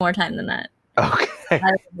more time than that. Okay.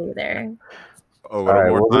 I will be there. A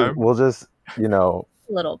little more time? We'll just, A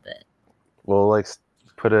little bit. we'll like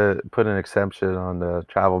put an exception on the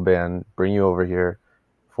travel ban, bring you over here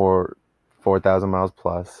for 4,000 miles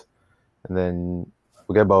plus, and then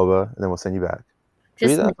we'll get boba, and then we'll send you back.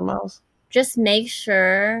 3,000 miles? Just make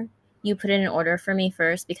sure you put in an order for me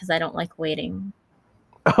first because I don't like waiting.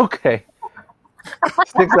 Okay.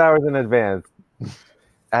 6 hours in advance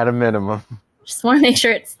at a minimum. Just want to make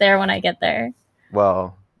sure it's there when I get there.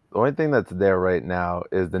 Well, the only thing that's there right now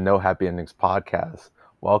is the No Happy Endings podcast.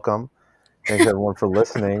 Welcome. Thanks everyone for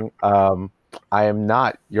listening. I am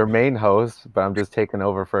not your main host, but I'm just taking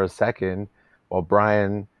over for a second while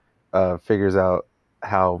Brian figures out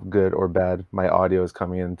how good or bad my audio is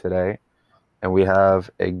coming in today. And we have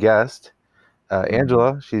a guest,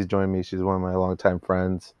 Angela. She's joined me. She's one of my longtime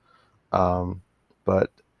friends.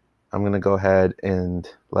 But I'm going to go ahead and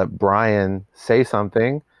let Brian say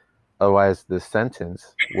something. Otherwise, this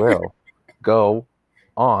sentence will go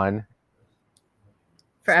on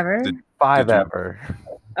forever. Ever.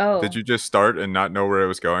 Oh. Did you just start and not know where it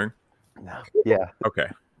was going? No. Yeah. Okay.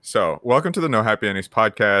 So, welcome to the No Happy Endings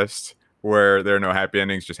podcast, where there are no happy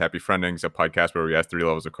endings, just happy friendings, a podcast where we ask 3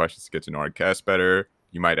 levels of questions to get to know our guests better.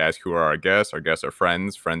 You might ask, who are our guests? Our guests are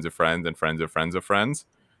friends, friends of friends, and friends of friends of friends.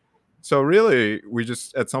 So really, we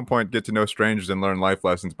just at some point get to know strangers and learn life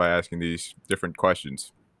lessons by asking these different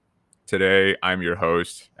questions. Today, I'm your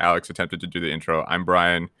host. Alex attempted to do the intro. I'm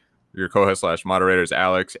Brian. Your co-host / moderator is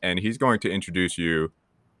Alex, and he's going to introduce you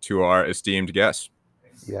to our esteemed guest.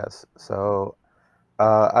 Yes. So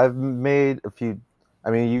I've made a few,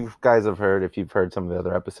 you guys have heard, if you've heard some of the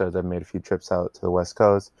other episodes, I've made a few trips out to the West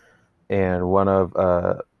Coast, and one of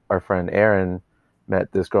our friend Aaron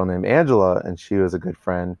met this girl named Angela, and she was a good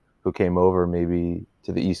friend who came over maybe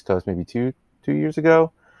to the East Coast maybe two years ago,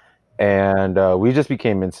 and we just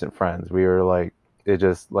became instant friends. We were like, it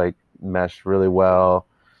just like meshed really well.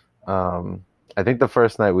 I think the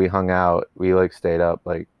first night we hung out, we like stayed up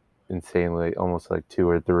like insanely, almost like 2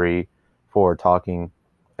 or 3, 4 talking,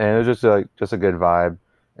 and it was just a good vibe.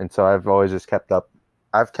 And so I've always just kept in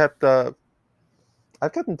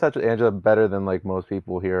touch with Angela better than like most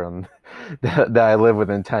people here on that I live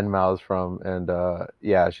within 10 miles from. And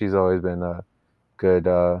yeah, she's always been a good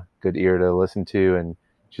ear to listen to, and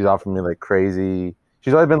she's offered me like crazy.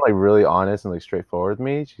 She's always been like really honest and like straightforward with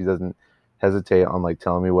me. She doesn't hesitate on like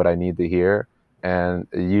telling me what I need to hear, and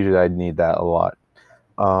usually I need that a lot.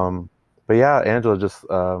 But yeah, Angela, just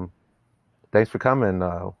thanks for coming.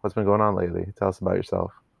 What's been going on lately? Tell us about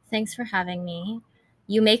yourself. Thanks for having me.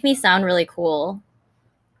 You make me sound really cool,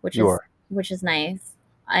 which is nice.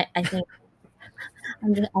 I think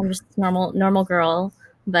I'm just normal girl,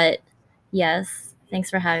 but yes, thanks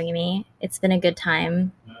for having me. It's been a good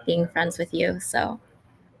time being friends with you, so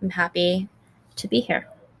I'm happy to be here.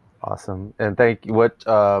 Awesome. And thank you.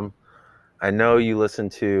 I know you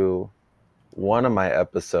listened to one of my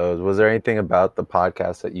episodes. Was there anything about the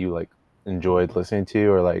podcast that you like enjoyed listening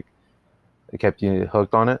to, or like it kept you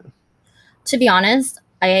hooked on it? To be honest,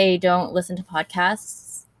 I don't listen to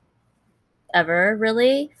podcasts ever,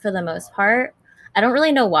 really, for the most part. I don't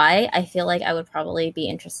really know why. I feel like I would probably be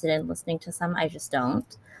interested in listening to some. I just don't.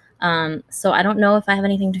 So I don't know if I have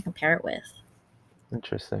anything to compare it with.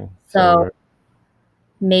 Interesting. So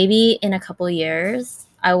maybe in a couple years,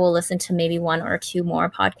 I will listen to maybe 1 or 2 more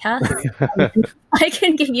podcasts. I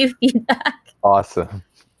can give you feedback. Awesome.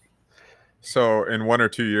 So in 1 or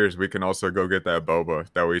 2 years, we can also go get that boba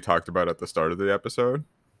that we talked about at the start of the episode.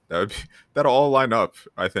 That'll all line up,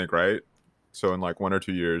 I think, right? So in like 1 or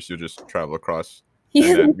 2 years, you'll just travel across, and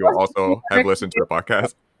then you'll also have listened to the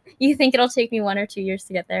podcast. You think it'll take me 1 or 2 years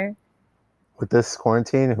to get there? With this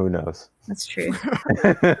quarantine, who knows? That's true.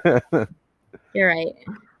 You're right.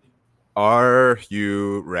 Are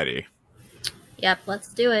you ready? Yep,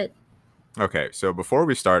 let's do it. Okay, so before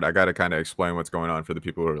we start, I got to kind of explain what's going on for the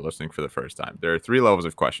people who are listening for the first time. There are 3 levels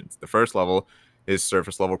of questions. The first level is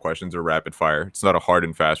surface level questions or rapid fire. It's not a hard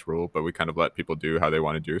and fast rule, but we kind of let people do how they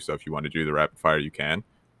want to do. So if you want to do the rapid fire, you can.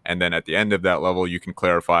 And then at the end of that level, you can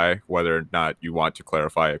clarify whether or not you want to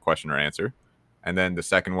clarify a question or answer. And then the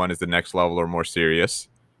second one is the next level or more serious.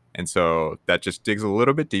 And so that just digs a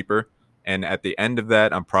little bit deeper. And at the end of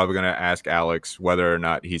that, I'm probably going to ask Alex whether or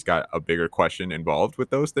not he's got a bigger question involved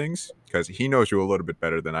with those things, because he knows you a little bit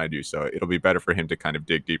better than I do. So it'll be better for him to kind of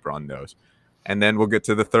dig deeper on those. And then we'll get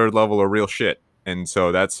to the third level of real shit. And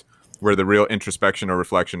so that's where the real introspection or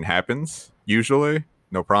reflection happens, usually.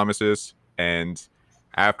 No promises. And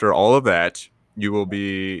after all of that, you will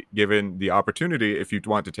be given the opportunity, if you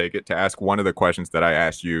want to take it, to ask one of the questions that I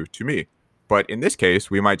asked you to me. But in this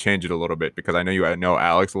case, we might change it a little bit because I know you know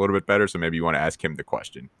Alex a little bit better, so maybe you want to ask him the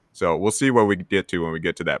question. So we'll see what we get to when we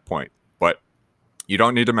get to that point. But you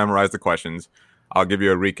don't need to memorize the questions. I'll give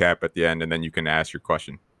you a recap at the end, and then you can ask your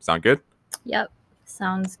question. Sound good? Yep.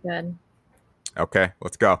 Sounds good. Okay,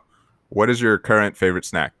 let's go. What is your current favorite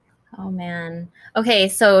snack? Oh, man. Okay,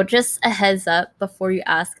 so just a heads up before you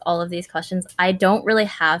ask all of these questions. I don't really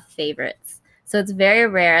have favorites. So it's very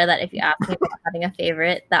rare that if you ask me about having a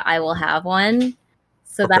favorite, that I will have one.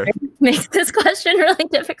 So that makes this question really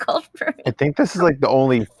difficult for me. I think this is like the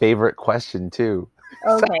only favorite question, too.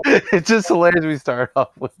 Okay. It's just hilarious we start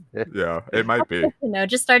off with it. Yeah, it might be. No,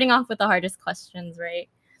 just starting off with the hardest questions, right?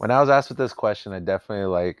 When I was asked with this question, I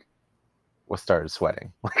definitely started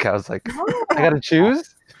sweating. Like I was like, I gotta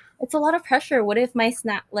choose. It's a lot of pressure. What if my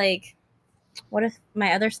what if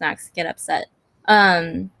my other snacks get upset?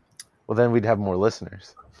 Well, then we'd have more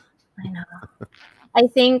listeners. I know. I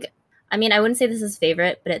wouldn't say this is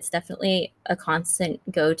favorite, but it's definitely a constant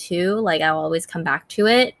go-to. Like I'll always come back to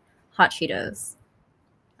it. Hot Cheetos.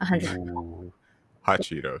 100%. Hot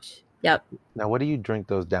Cheetos. Yep. Now, what do you drink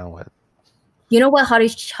those down with? You know what hot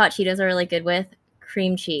Cheetos are really good with?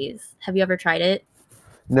 Cream cheese. Have you ever tried it?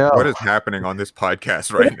 No. What is happening on this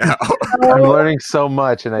podcast right now? I'm learning so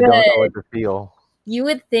much, and I don't know what to feel. You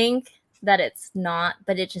would think that it's not,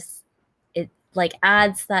 but it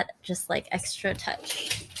adds that just like extra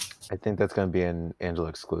touch. I think that's going to be an Angela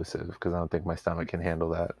exclusive because I don't think my stomach can handle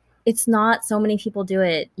that. It's not. So many people do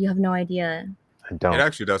it. You have no idea. I don't. It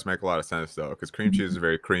actually does make a lot of sense though, because cream cheese is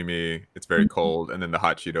very creamy. It's very cold, and then the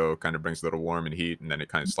hot Cheeto kind of brings a little warm and heat, and then it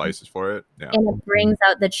kind of slices for it. Yeah. And it brings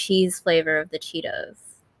out the cheese flavor of the Cheetos.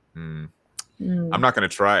 I'm not going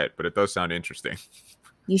to try it, but it does sound interesting.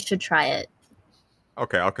 You should try it.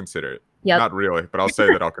 Okay, I'll consider it. Yep. Not really, but I'll say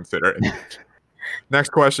that I'll consider it. Next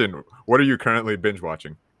question. What are you currently binge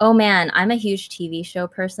watching? Oh man, I'm a huge TV show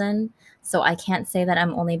person, so I can't say that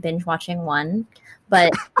I'm only binge watching one.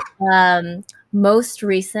 But most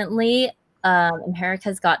recently,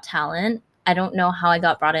 America's Got Talent. I don't know how I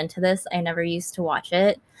got brought into this. I never used to watch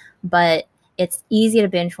it, but it's easy to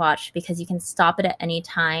binge watch because you can stop it at any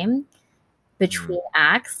time between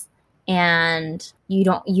acts, and you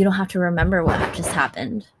don't have to remember what just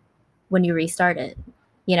happened when you restart it.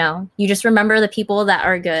 You know, you just remember the people that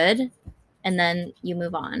are good, and then you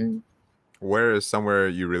move on. Where is somewhere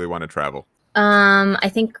you really want to travel? I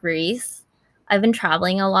think Greece. I've been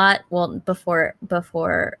traveling a lot. Well, before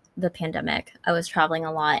the pandemic, I was traveling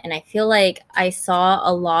a lot, and I feel like I saw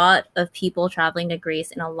a lot of people traveling to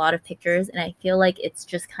Greece and a lot of pictures, and I feel like it's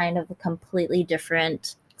just kind of a completely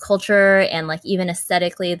different culture, and like even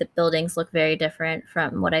aesthetically, the buildings look very different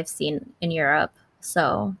from what I've seen in Europe.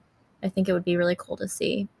 So I think it would be really cool to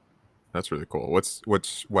see. That's really cool.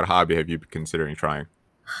 What hobby have you been considering trying?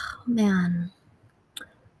 Oh, man,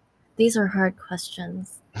 these are hard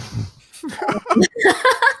questions.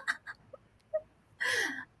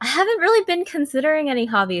 I haven't really been considering any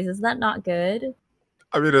hobbies. Is that not good?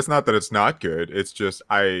 I mean, it's not that it's not good. It's just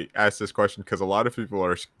I asked this question because a lot of people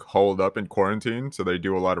are holed up in quarantine, so they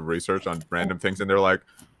do a lot of research on random things, and they're like,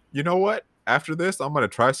 you know what? After this, I'm going to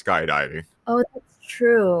try skydiving. Oh, that's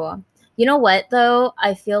true. You know what, though?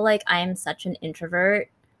 I feel like I am such an introvert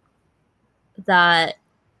that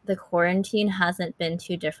the quarantine hasn't been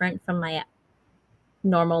too different from my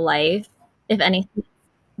normal life. If anything,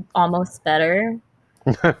 almost better.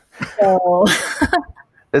 So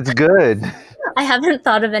it's good. I haven't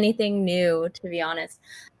thought of anything new, to be honest.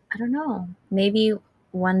 I don't know. Maybe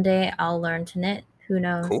one day I'll learn to knit. Who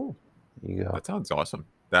knows? Cool. There you go. That sounds awesome.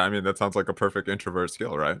 That sounds like a perfect introvert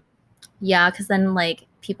skill, right? Yeah, because then like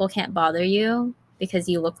people can't bother you because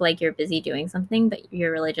you look like you're busy doing something, but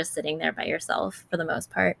you're really just sitting there by yourself for the most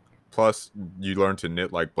part. Plus, you learn to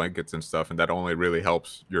knit like blankets and stuff, and that only really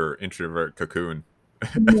helps your introvert cocoon.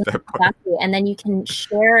 Exactly. And then you can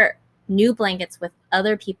share new blankets with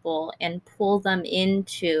other people and pull them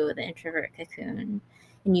into the introvert cocoon.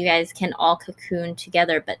 And you guys can all cocoon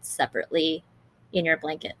together, but separately in your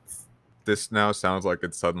blankets. This now sounds like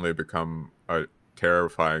it's suddenly become a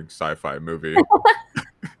terrifying sci-fi movie.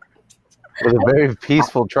 With a very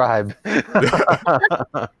peaceful tribe.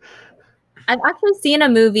 I've actually seen a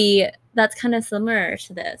movie that's kind of similar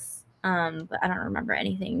to this, but I don't remember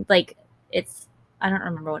anything. I don't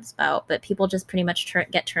remember what it's about, but people just pretty much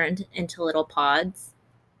get turned into little pods.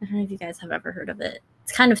 I don't know if you guys have ever heard of it.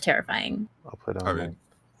 It's kind of terrifying. I'll put it on my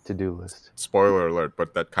to-do list. Spoiler alert,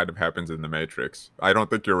 but that kind of happens in The Matrix. I don't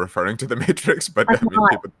think you're referring to The Matrix, but I mean,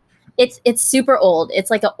 people... It's super old. It's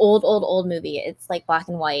like an old movie. It's like black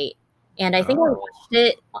and white. And I think I watched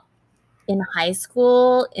it in high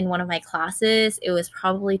school, in one of my classes, it was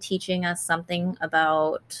probably teaching us something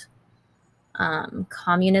about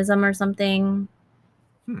communism or something.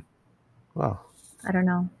 Wow. I don't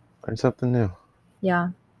know. Learn something new. Yeah,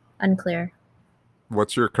 unclear.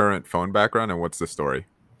 What's your current phone background and what's the story?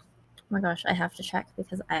 Oh my gosh, I have to check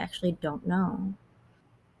because I actually don't know.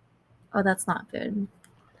 Oh, that's not good.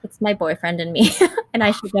 It's my boyfriend and me, and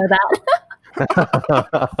I should know that.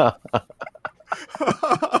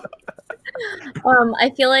 I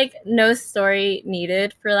feel like no story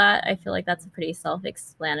needed for that. I feel like that's a pretty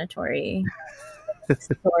self-explanatory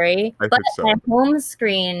story. I But think so. my home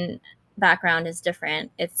screen background is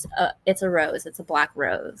different. It's a rose. It's a black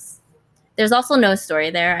rose. There's also no story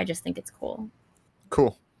there. I just think it's cool.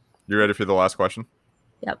 Cool. You ready for the last question?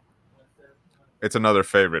 Yep. It's another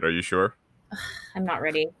favorite. Are you sure? I'm not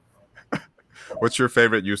ready. What's your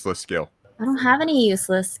favorite useless skill? I don't have any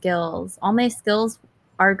useless skills. All my skills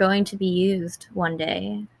are going to be used one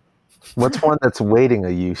day. What's one that's waiting a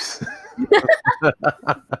use?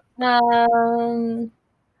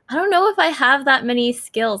 I don't know if I have that many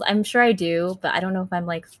skills. I'm sure I do, but I don't know if I'm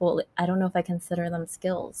like fully, I don't know if I consider them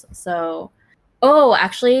skills. So, oh,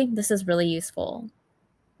 actually, this is really useful,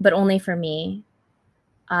 but only for me.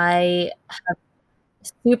 I have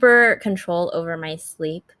super control over my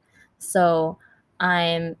sleep. So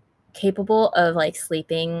I'm capable of like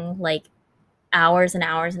sleeping like hours and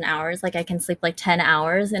hours and hours. Like I can sleep like 10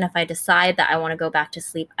 hours. And if I decide that I want to go back to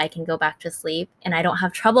sleep, I can go back to sleep. And I don't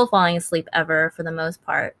have trouble falling asleep ever for the most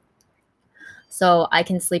part. So I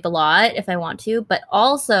can sleep a lot if I want to, but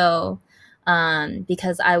also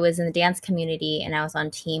because I was in the dance community and I was on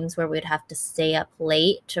teams where we'd have to stay up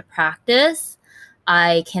late to practice,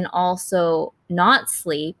 I can also not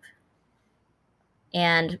sleep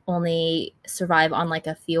and only survive on like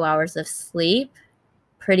a few hours of sleep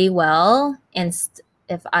pretty well. And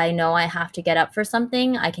if I know I have to get up for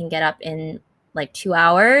something, I can get up in like 2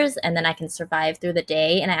 hours and then I can survive through the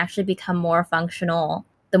day and I actually become more functional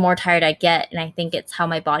the more tired I get. And I think it's how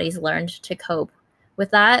my body's learned to cope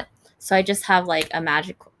with that. So I just have like a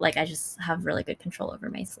magic, like I just have really good control over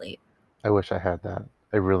my sleep. I wish I had that.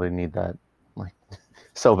 I really need that, like,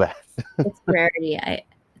 so bad. It's rarity.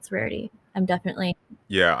 It's rarity. I'm definitely.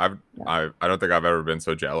 Yeah, I don't think I've ever been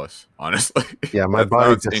so jealous, honestly. Yeah, my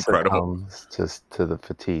body that's just incredible. succumbs just to the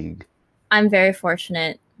fatigue. I'm very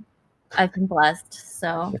fortunate. I've been blessed,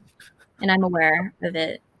 so, and I'm aware of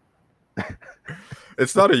it.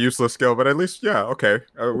 It's not a useless skill, but at least, yeah, okay.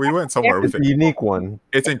 We went somewhere with It's it. a unique one.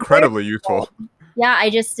 It's incredibly useful. Yeah, I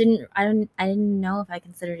didn't know if I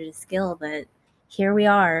considered it a skill, but here we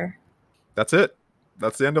are. That's it.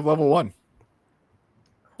 That's the end of level 1.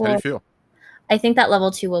 Cool. How do you feel? I think that level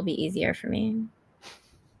 2 will be easier for me.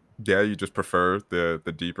 Yeah, you just prefer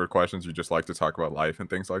the deeper questions. You just like to talk about life and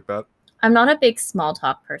things like that. I'm not a big small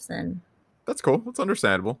talk person. That's cool. That's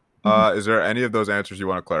understandable. Is there any of those answers you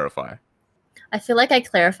want to clarify? I feel like I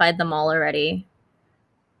clarified them all already.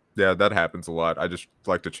 Yeah, that happens a lot. I just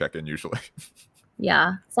like to check in usually.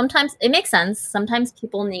 Yeah, sometimes it makes sense. Sometimes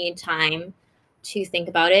people need time to think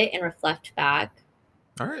about it and reflect back.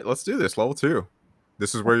 All right, let's do this. Level 2.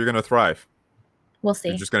 This is where you're gonna thrive. We'll see.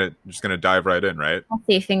 You're just gonna dive right in, right? We'll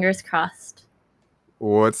see. Fingers crossed.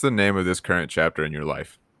 What's the name of this current chapter in your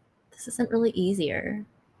life? This isn't really easier.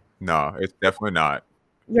 No, it's definitely not.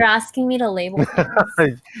 You're asking me to label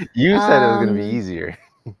things. You said it was going to be easier.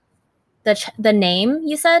 The name,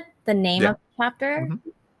 you said? The name of the chapter? Mm-hmm.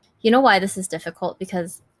 You know why this is difficult?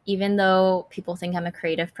 Because even though people think I'm a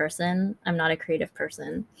creative person, I'm not a creative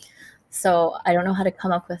person. So I don't know how to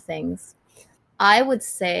come up with things. I would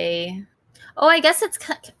say, I guess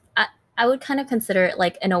I would kind of consider it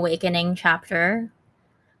like an awakening chapter.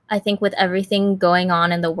 I think with everything going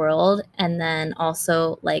on in the world and then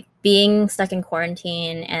also like being stuck in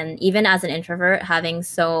quarantine and even as an introvert having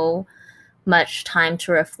so much time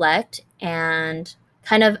to reflect and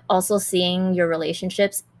kind of also seeing your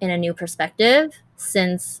relationships in a new perspective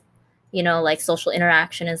since like social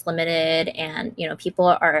interaction is limited and people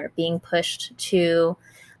are being pushed to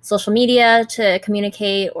social media to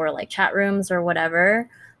communicate or like chat rooms or whatever.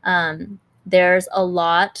 There's a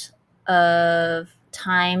lot of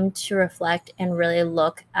time to reflect and really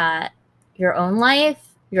look at your own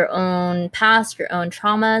life, your own past, your own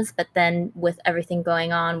traumas, but then with everything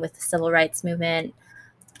going on with the civil rights movement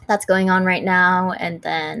that's going on right now, and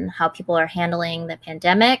then how people are handling the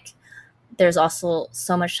pandemic, there's also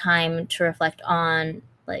so much time to reflect on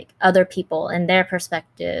like other people and their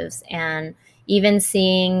perspectives and even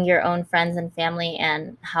seeing your own friends and family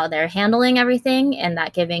and how they're handling everything and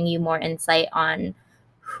that giving you more insight on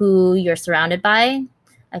who you're surrounded by.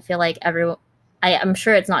 I feel like I'm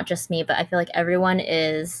sure it's not just me, but I feel like everyone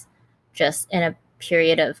is just in a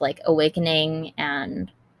period of like awakening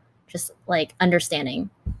and just like understanding.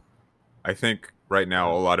 I think right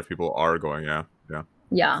now a lot of people are going, yeah.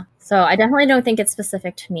 Yeah. So I definitely don't think it's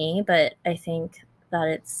specific to me, but I think that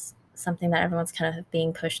it's something that everyone's kind of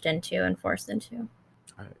being pushed into and forced into.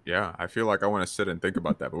 Yeah, I feel like I want to sit and think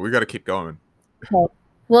about that, but we got to keep going. Okay.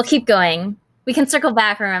 We'll keep going. We can circle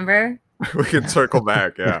back, remember? We can circle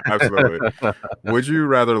back. Yeah, absolutely. Would you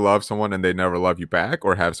rather love someone and they never love you back,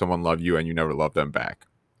 or have someone love you and you never love them back?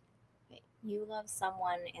 You love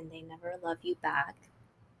someone and they never love you back,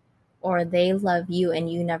 or they love you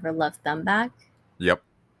and you never love them back? Yep.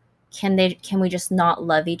 Can we just not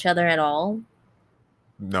love each other at all?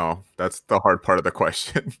 No, that's the hard part of the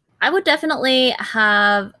question. I would definitely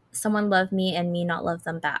have someone love me and me not love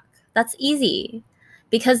them back. That's easy,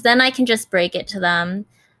 because then I can just break it to them,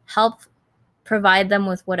 help provide them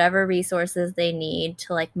with whatever resources they need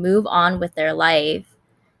to like move on with their life,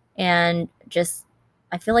 and just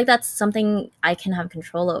I feel like that's something I can have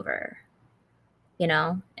control over,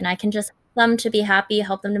 and I can just help them to be happy,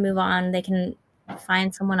 help them to move on. They can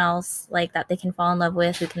find someone else like that they can fall in love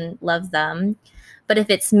with who can love them. But if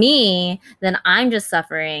it's me, then I'm just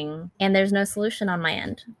suffering and there's no solution on my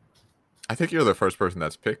end. I think you're the first person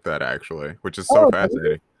that's picked that, actually, which is so Oh,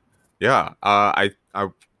 fascinating. Yeah, I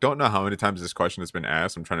don't know how many times this question has been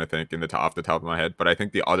asked. I'm trying to think off the top of my head, but I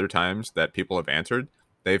think the other times that people have answered,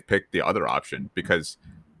 they've picked the other option because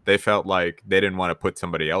they felt like they didn't want to put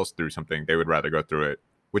somebody else through something. They would rather go through it,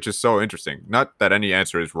 which is so interesting. Not that any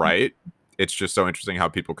answer is right. It's just so interesting how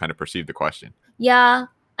people kind of perceive the question. yeah.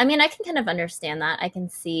 I mean, I can kind of understand that. I can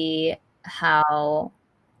see how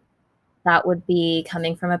that would be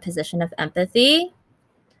coming from a position of empathy.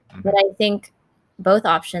 But I think both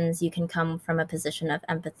options, you can come from a position of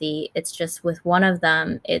empathy. It's just with one of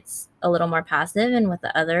them, it's a little more passive, and with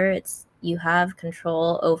the other, it's you have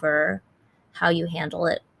control over how you handle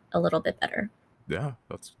it a little bit better. Yeah,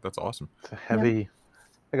 that's awesome. It's a heavy. Yeah.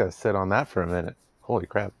 I gotta sit on that for a minute. Holy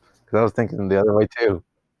crap! Because I was thinking the other way too.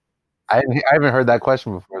 I haven't heard that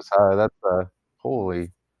question before, so that's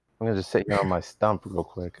holy. I'm gonna just sit here on my stump real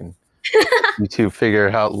quick and you two figure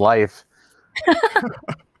out life.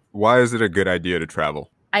 Why is it a good idea to travel?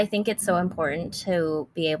 I think it's so important to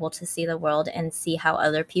be able to see the world and see how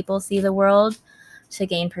other people see the world, to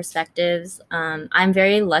gain perspectives. I'm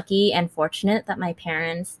very lucky and fortunate that my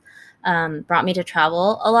parents brought me to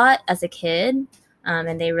travel a lot as a kid,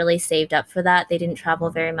 and they really saved up for that. They didn't travel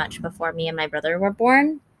very much before me and my brother were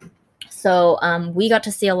born. So we got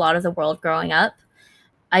to see a lot of the world growing up.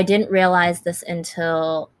 I didn't realize this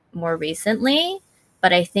until more recently,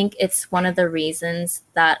 but I think it's one of the reasons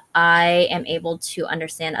that I am able to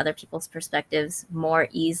understand other people's perspectives more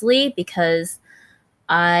easily, because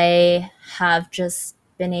I have just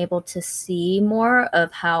been able to see more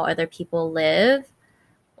of how other people live,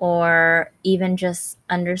 or even just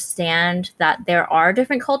understand that there are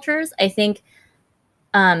different cultures. I think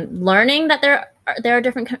learning that there are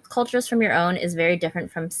different cultures from your own is very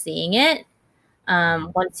different from seeing it.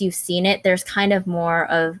 Once you've seen it, there's kind of more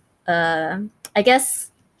of, I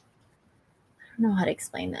guess, I don't know how to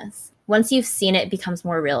explain this. Once you've seen it, it becomes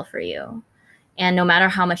more real for you. And no matter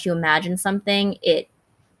how much you imagine something, it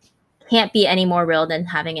can't be any more real than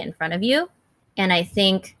having it in front of you. And I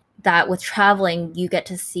think that with traveling, you get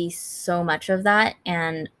to see so much of that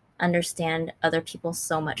and understand other people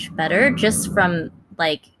so much better just from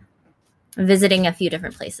like visiting a few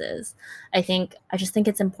different places. I just think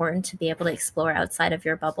it's important to be able to explore outside of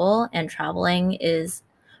your bubble, and traveling is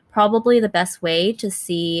probably the best way to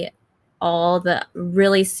see all the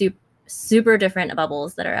really super different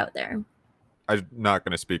bubbles that are out there. I'm not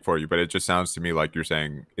going to speak for you, but it just sounds to me like you're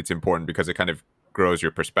saying it's important because it kind of grows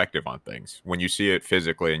your perspective on things. When you see it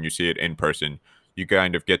physically and you see it in person, you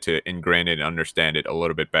kind of get to ingrain it and understand it a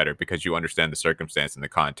little bit better because you understand the circumstance and the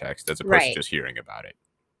context as opposed to just hearing about it.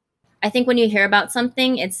 I think when you hear about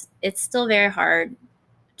something, it's still very hard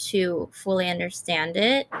to fully understand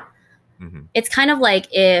it. Mm-hmm. It's kind of like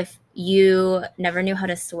if you never knew how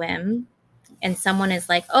to swim and someone is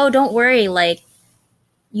like, oh, don't worry, like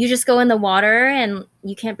you just go in the water and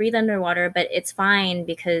you can't breathe underwater, but it's fine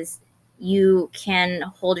because you can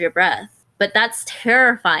hold your breath. But that's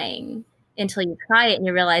terrifying until you try it and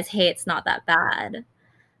you realize, hey, it's not that bad.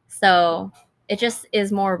 So it just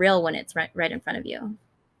is more real when it's right in front of you.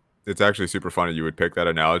 It's actually super funny you would pick that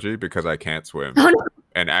analogy because I can't swim. Oh, no.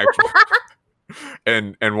 And actually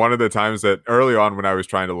and one of the times that early on when I was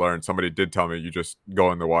trying to learn, somebody did tell me you just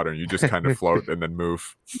go in the water and you just kind of float and then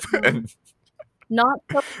move. And not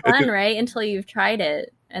so fun, right? Until you've tried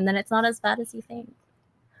it, and then it's not as bad as you think.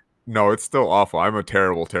 No, it's still awful. I'm a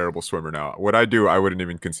terrible, terrible swimmer now. What I do, I wouldn't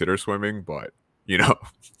even consider swimming, but you know,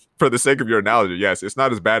 for the sake of your analogy, yes, it's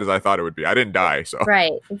not as bad as I thought it would be. I didn't die, so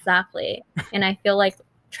Right, exactly. And I feel like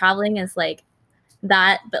traveling is like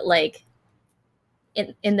that, but like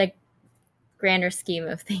in the grander scheme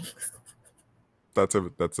of things. that's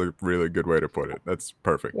a really good way to put it. That's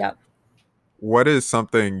perfect. Yep. What is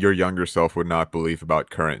something your younger self would not believe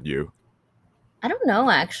about current you? I don't know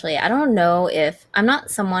actually. I don't know if I'm not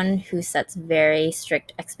someone who sets very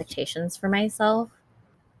strict expectations for myself.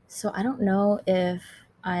 So I don't know if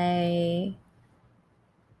I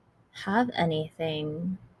have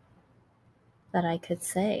anything that I could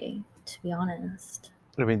say, to be honest.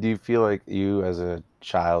 I mean, do you feel like you as a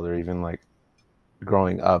child or even like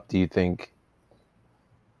growing up, do you think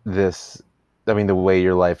this, I mean, the way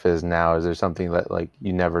your life is now, is there something that like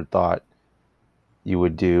you never thought you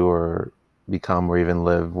would do or become or even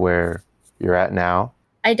live where you're at now?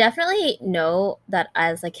 I definitely know that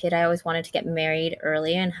as a kid, I always wanted to get married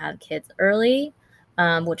early and have kids early,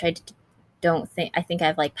 which don't think, I think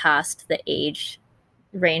I've like passed the age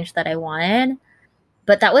range that I wanted.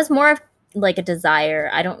 But that was more of like a desire.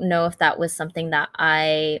 I don't know if that was something that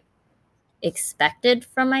I expected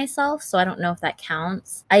from myself. So I don't know if that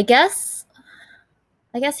counts. I guess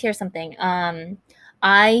here's something.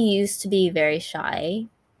 I used to be very shy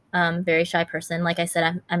person. Like I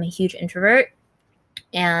said, I'm a huge introvert,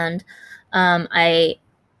 and I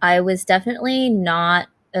was definitely not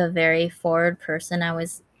a very forward person. I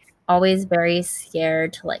was always very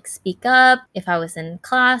scared to like speak up. If I was in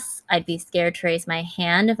class, I'd be scared to raise my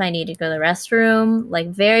hand if I needed to go to the restroom, like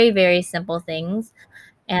very, very simple things.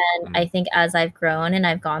 And I Mm. think as I've grown and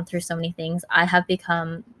I've gone through so many things, I have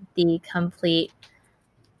become the complete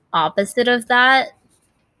opposite of that.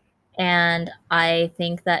 And I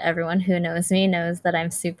think that everyone who knows me knows that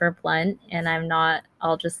I'm super blunt and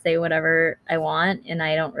I'll just say whatever I want and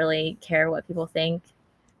I don't really care what people think.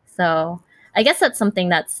 So I guess that's something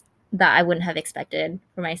that I wouldn't have expected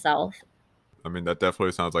for myself. I mean, that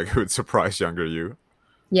definitely sounds like it would surprise younger you.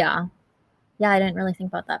 Yeah. Yeah, I didn't really think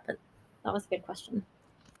about that, but that was a good question.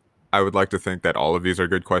 I would like to think that all of these are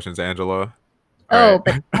good questions, Angela. All Oh, right.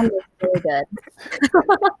 but that was really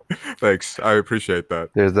good. Thanks. I appreciate that.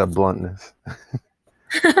 There's that bluntness.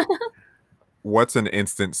 What's an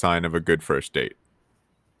instant sign of a good first date?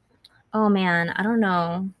 Oh man, I don't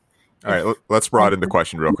know All right, if let's broaden the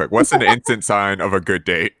question real quick. What's an instant sign of a good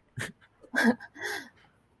date?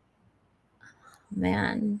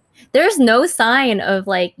 man. There's no sign of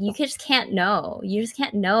like you just can't know. You just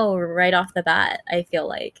can't know right off the bat, I feel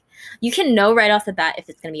like. You can know right off the bat if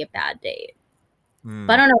it's gonna be a bad date.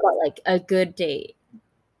 But I don't know about like a good date,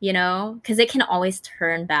 you know? Because it can always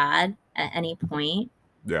turn bad at any point.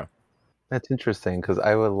 Yeah. That's interesting because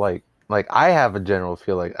I would like I have a general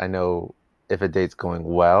feel like I know if a date's going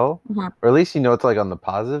well, Uh-huh. or at least you know it's like on the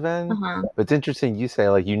positive end. Uh-huh. But it's interesting you say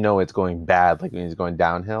like you know it's going bad, like when it's going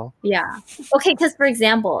downhill. Yeah. Okay, because for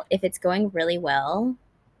example, if it's going really well,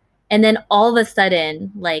 and then all of a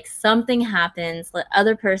sudden, like something happens, the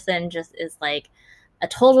other person just is like a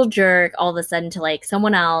total jerk all of a sudden to like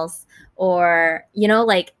someone else, or you know,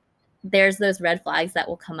 like there's those red flags that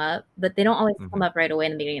will come up, but they don't always come up right away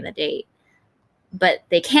in the beginning of the date. But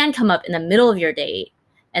they can come up in the middle of your date,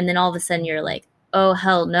 and then all of a sudden you're like, oh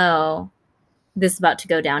hell no, this is about to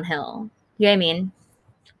go downhill. You know what I mean?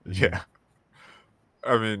 Yeah.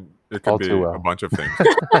 I mean, it could All too be a well. bunch of things.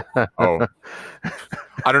 Oh,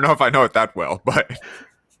 I don't know if I know it that well, but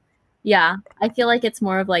Yeah, I feel like it's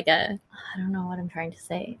more of like I don't know what I'm trying to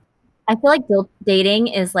say. I feel like dating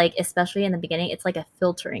is like, especially in the beginning, it's like a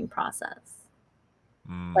filtering process.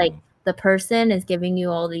 Like the person is giving you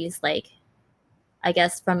all these like, I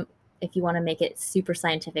guess from, if you want to make it super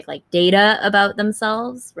scientific, like data about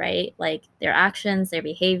themselves, right? Like their actions, their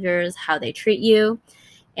behaviors, how they treat you,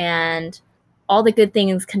 and all the good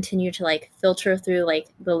things continue to like filter through like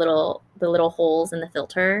the little holes in the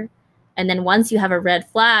filter. And then once you have a red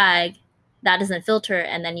flag, that doesn't filter,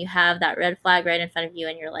 and then you have that red flag right in front of you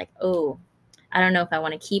and you're like, oh, I don't know if I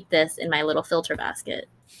want to keep this in my little filter basket.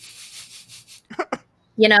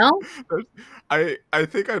 You know? I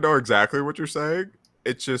think I know exactly what you're saying.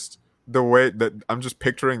 It's just the way that I'm just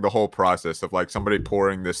picturing the whole process of like somebody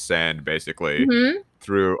pouring this sand basically Mm-hmm.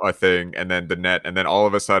 through a thing and then the net, and then all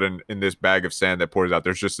of a sudden in this bag of sand that pours out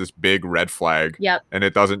there's just this big red flag. Yep. And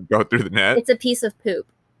it doesn't go through the net. It's a piece of poop.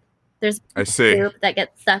 There's I see. poop that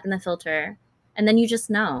gets stuck in the filter, and then you just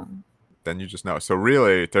know. Then you just know. So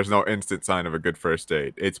really there's no instant sign of a good first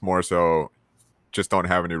date. It's more so just don't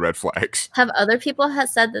have any red flags. Have other people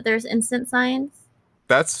said that there's instant signs?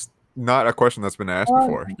 That's not a question that's been asked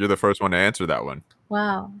before. You're the first one to answer that one.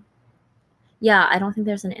 Wow. Yeah, I don't think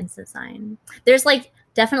there's an instant sign. There's like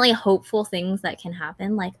definitely hopeful things that can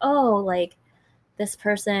happen, like, oh, like this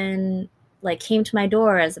person like came to my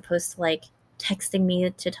door as opposed to like texting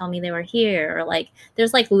me to tell me they were here, or like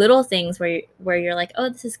there's like little things where you're like, oh,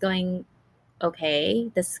 this is going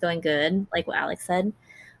okay, this is going good, like what Alex said.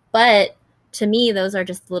 But to me, those are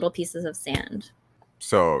just little pieces of sand.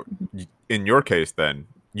 So in your case, then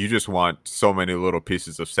you just want so many little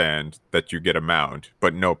pieces of sand that you get a mound,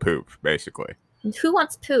 but no poop, basically. Who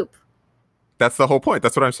wants poop? That's the whole point.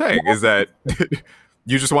 That's what I'm saying. Is that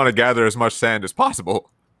you just want to gather as much sand as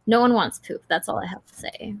possible. No one wants poop. That's all I have to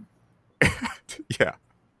say. Yeah,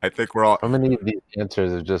 I think we're all. How many of these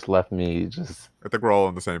answers have just left me just? I think we're all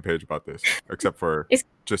on the same page about this, except for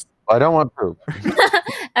just. I don't want poop.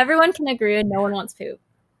 Everyone can agree, and no one wants poop.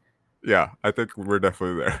 Yeah, I think we're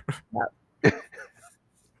definitely there. Yep.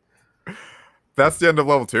 That's the end of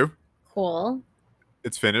level 2. Cool.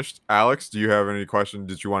 It's finished. Alex, do you have any questions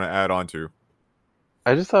that you want to add on to?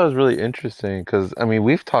 I just thought it was really interesting because, I mean,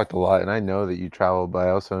 we've talked a lot, and I know that you travel, but I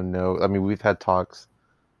also know, I mean, we've had talks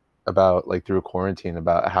about, like, through quarantine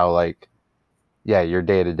about how, like, yeah, your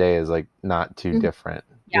day to day is, like, not too different,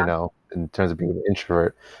 you know, in terms of being an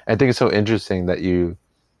introvert. I think it's so interesting that you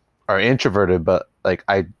are introverted, but, like,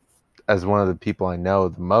 as one of the people I know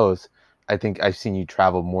the most, I think I've seen you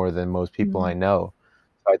travel more than most people I know.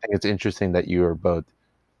 So I think it's interesting that you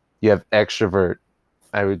have extrovert,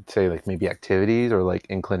 I would say, like maybe activities or like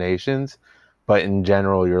inclinations, but in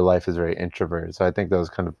general, your life is very introverted. So I think it's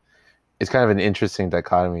kind of an interesting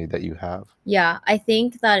dichotomy that you have. Yeah, I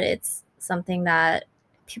think that it's something that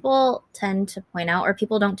people tend to point out, or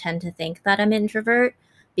people don't tend to think that I'm an introvert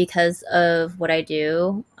because of what I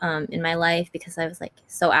do in my life, because I was like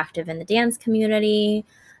so active in the dance community.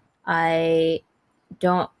 I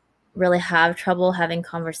don't really have trouble having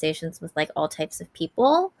conversations with like all types of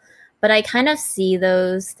people, but I kind of see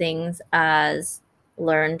those things as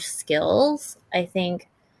learned skills. I think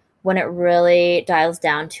when it really dials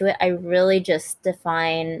down to it, I really just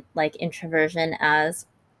define like introversion as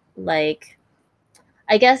like,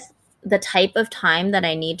 I guess, the type of time that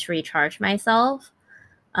I need to recharge myself.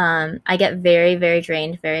 I get very, very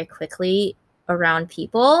drained very quickly around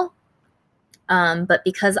people. But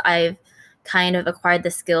because I've kind of acquired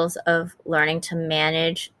the skills of learning to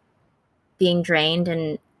manage being drained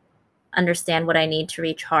and understand what I need to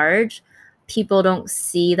recharge, people don't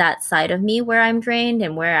see that side of me where I'm drained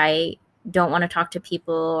and where I don't want to talk to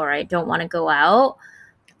people or I don't want to go out.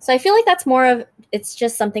 So I feel like that's more of, it's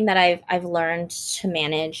just something that I've learned to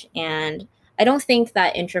manage, and I don't think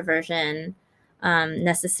that introversion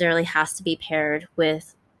necessarily has to be paired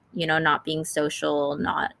with, you know, not being social,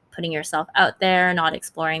 not putting yourself out there, not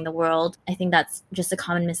exploring the world. I think that's just a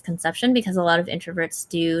common misconception because a lot of introverts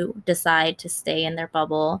do decide to stay in their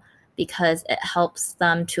bubble because it helps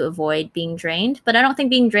them to avoid being drained. But I don't think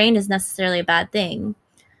being drained is necessarily a bad thing.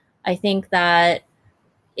 I think that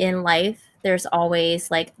in life, there's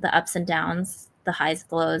always like the ups and downs, the highs,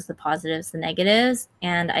 the lows, the positives, the negatives.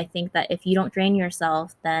 And I think that if you don't drain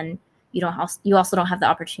yourself, then you also don't have the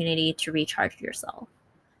opportunity to recharge yourself.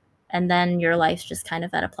 And then your life's just kind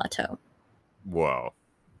of at a plateau. Whoa.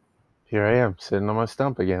 Here I am sitting on my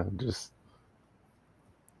stump again.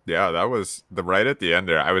 Yeah, that was the right at the end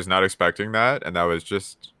there. I was not expecting that, and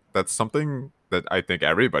that's something that I think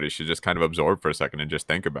everybody should just kind of absorb for a second and just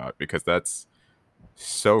think about, because that's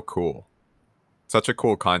so cool. Such a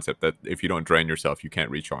cool concept that if you don't drain yourself, you can't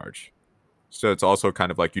recharge. So it's also kind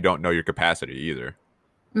of like you don't know your capacity either.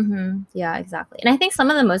 Mm-hmm. Yeah, exactly. And I think some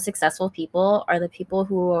of the most successful people are the people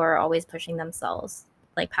who are always pushing themselves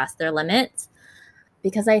like past their limits.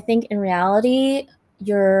 Because I think in reality,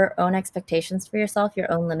 your own expectations for yourself, your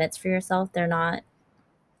own limits for yourself, they're not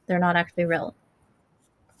actually real.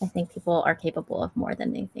 I think people are capable of more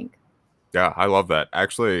than they think. Yeah, I love that.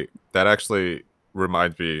 Actually, that actually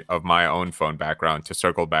reminds me of my own phone background, to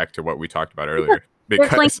circle back to what we talked about earlier.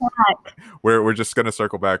 Because we're just gonna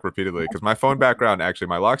circle back repeatedly, because my phone background, actually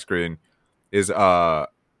my lock screen, is I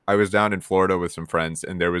was down in Florida with some friends,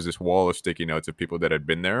 and there was this wall of sticky notes of people that had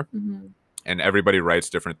been there. Mm-hmm. And everybody writes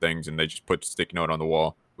different things, and they just put sticky note on the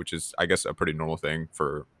wall, which is, I guess, a pretty normal thing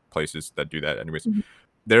for places that do that anyways. Mm-hmm.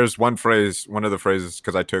 There's one of the phrases,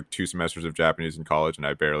 because I took 2 semesters of Japanese in college and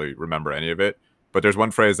I barely remember any of it, but there's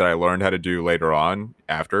one phrase that I learned how to do later on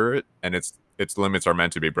after it, and its limits are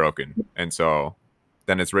meant to be broken. And so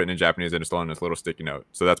then it's written in Japanese and it's on this little sticky note.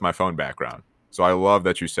 So that's my phone background. So I love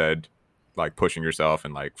that you said like pushing yourself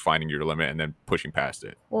and like finding your limit and then pushing past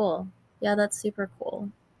it. Cool. Yeah, that's super cool.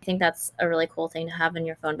 I think that's a really cool thing to have in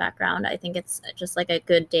your phone background. I think it's just like a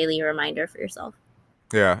good daily reminder for yourself.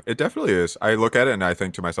 Yeah, it definitely is. I look at it and I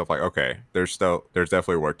think to myself like, okay, there's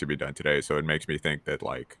definitely work to be done today. So it makes me think that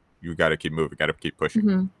like you got to keep moving, got to keep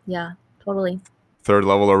pushing. Yeah, totally. Third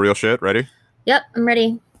level of real shit. Ready? Yep, I'm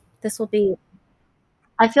ready. This will be.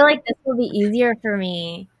 I feel like this will be easier for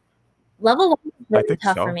me. Level 1 is I really think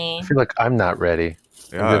tough for so. me. I feel like I'm not ready.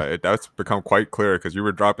 Yeah, that's become quite clear because you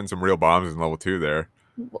were dropping some real bombs in level 2 there.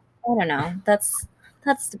 I don't know. That's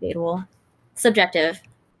debatable. Subjective.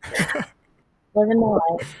 Living my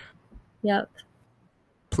life. Yep.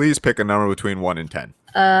 Please pick a number between 1 and 10.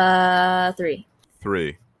 3.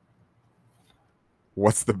 3.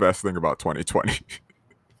 What's the best thing about 2020?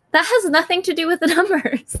 That has nothing to do with the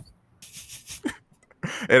numbers.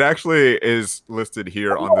 It actually is listed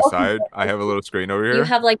here on the side. I have a little screen over here. You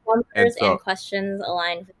have like numbers and questions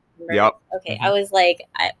aligned with numbers. Yep. Okay, I was like,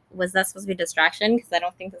 was that supposed to be a distraction? Because I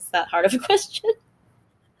don't think that's that hard of a question.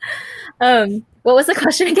 What was the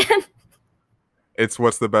question again? It's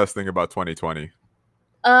what's the best thing about 2020?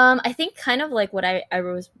 I think kind of like what I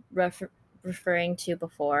was referring to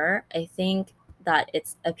before. I think that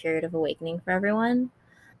it's a period of awakening for everyone.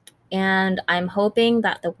 And I'm hoping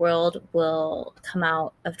that the world will come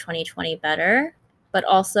out of 2020 better. But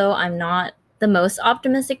also, I'm not the most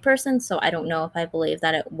optimistic person, so I don't know if I believe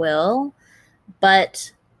that it will.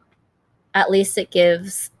 But at least it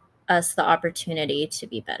gives us the opportunity to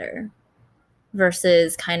be better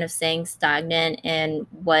versus kind of staying stagnant in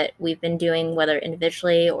what we've been doing, whether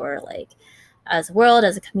individually or like as a world,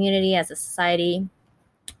 as a community, as a society.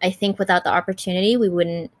 I think without the opportunity, we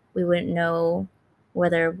wouldn't know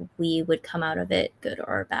whether we would come out of it good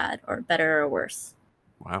or bad or better or worse.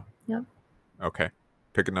 Wow. Yep. Okay.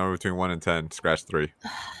 Pick a number between 1 and 10. Scratch 3.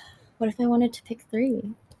 What if I wanted to pick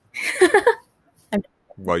 3?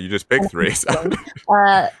 Well, you just picked 3. So.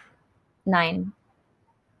 9.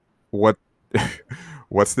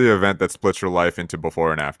 What's the event that splits your life into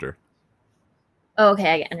before and after? Oh,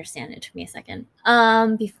 okay, I understand. It took me a second.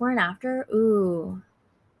 Before and after? Ooh.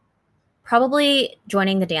 Probably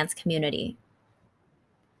joining the dance community.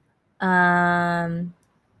 I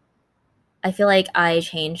feel like I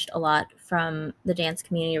changed a lot from the dance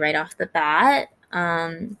community right off the bat.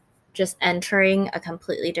 Just entering a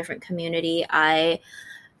completely different community. I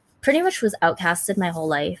pretty much was outcasted my whole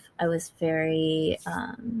life. I was very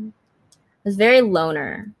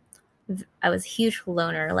loner. I was a huge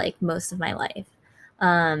loner like most of my life.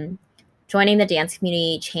 Joining the dance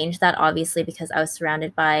community changed that obviously because I was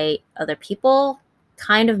surrounded by other people.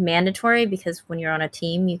 Kind of mandatory because when you're on a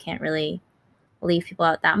team, you can't really leave people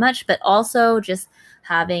out that much, but also just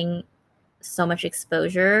having so much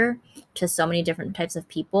exposure to so many different types of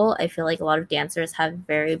people. I feel like a lot of dancers have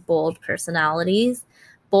very bold personalities,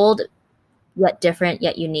 bold yet different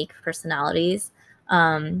yet unique personalities.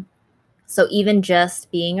 So even just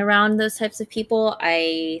being around those types of people,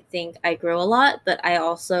 I think I grew a lot, but I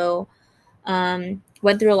also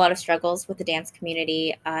went through a lot of struggles with the dance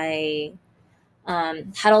community. I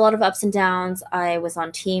had a lot of ups and downs. I was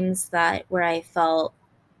on teams where I felt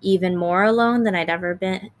even more alone than I'd ever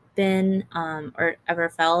been or ever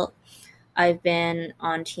felt. I've been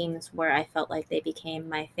on teams where I felt like they became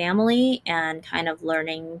my family, and kind of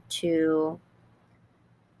learning to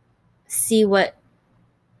see what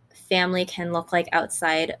family can look like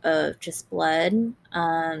outside of just blood.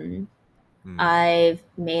 I've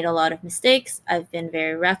made a lot of mistakes. I've been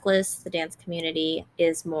very reckless. The dance community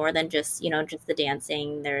is more than just the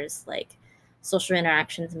dancing. There's like social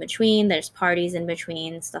interactions in between. There's parties in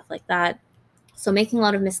between, stuff like that. So making a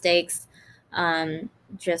lot of mistakes,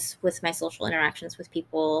 just with my social interactions with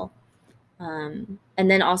people, and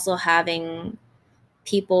then also having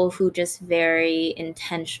people who just very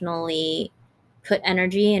intentionally put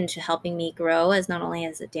energy into helping me grow as not only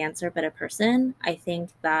as a dancer but a person. I think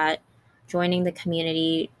that joining the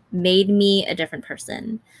community made me a different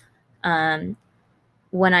person.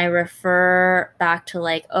 When I refer back to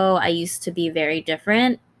like, oh, I used to be very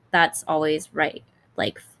different, that's always right.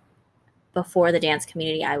 Like before the dance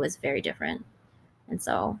community, I was very different. And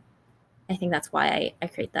so I think that's why I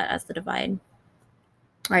create that as the divide,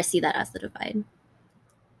 or I see that as the divide.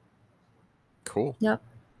 Cool. Yep.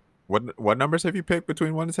 What numbers have you picked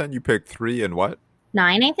between 1 and 10? You picked 3 and what?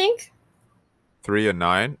 9, I think. 3 and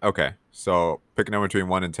 9? Okay. So pick a number between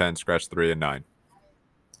 1 and 10, scratch 3 and 9.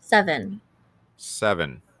 7.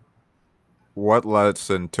 7. What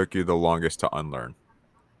lesson took you the longest to unlearn?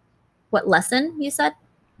 What lesson you said?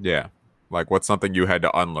 Yeah. Like what's something you had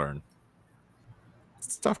to unlearn?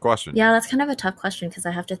 It's a tough question. Yeah, that's kind of a tough question because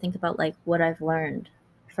I have to think about like what I've learned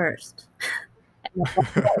first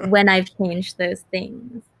when I've changed those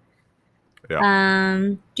things. Yeah.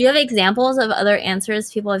 Do you have examples of other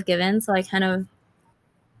answers people have given so I kind of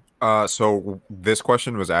So this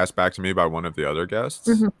question was asked back to me by one of the other guests,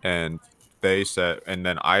 Mm-hmm. and they said, and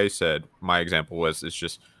then I said, my example was, it's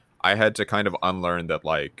just, I had to kind of unlearn that,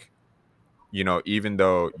 like, even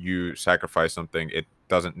though you sacrifice something, it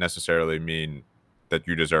doesn't necessarily mean that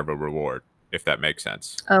you deserve a reward, if that makes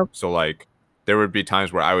sense. Oh. So, like, there would be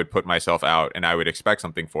times where I would put myself out and I would expect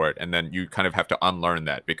something for it. And then you kind of have to unlearn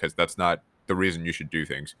that because that's not the reason you should do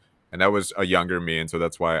things. And that was a younger me. And so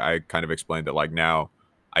that's why I kind of explained that, like, now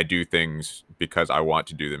I do things because I want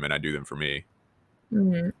to do them and I do them for me.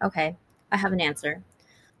 Okay, I have an answer.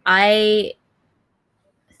 I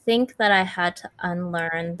think that I had to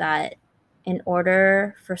unlearn that in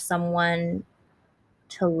order for someone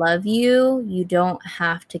to love you, you don't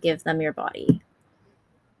have to give them your body.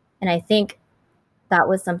 And I think that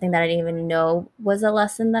was something that I didn't even know was a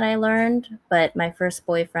lesson that I learned. But my first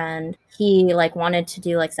boyfriend, he like wanted to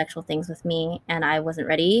do like sexual things with me and I wasn't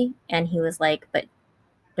ready. And he was like, but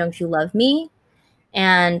don't you love me?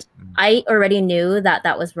 And I already knew that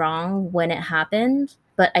that was wrong when it happened.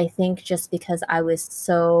 But I think just because I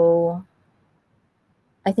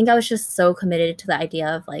think I was just so committed to the idea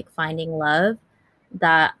of like finding love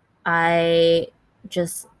that I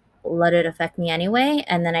just let it affect me anyway.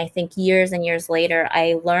 And then I think years and years later,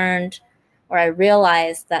 I learned or I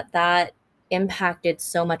realized that that impacted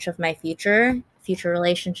so much of my future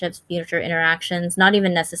relationships, future interactions, not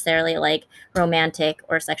even necessarily like romantic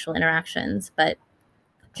or sexual interactions, but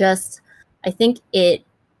just I think it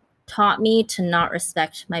taught me to not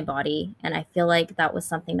respect my body. And I feel like that was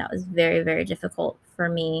something that was very, very difficult for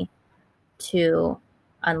me to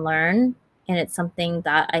unlearn. And it's something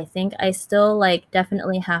that I think I still like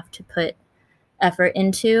definitely have to put effort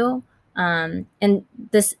into. And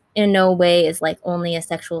this in no way is like only a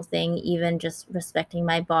sexual thing, even just respecting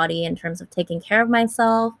my body in terms of taking care of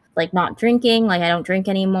myself, like not drinking, like I don't drink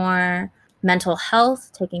anymore, mental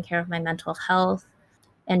health, taking care of my mental health,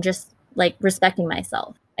 and just like respecting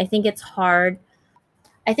myself. I think it's hard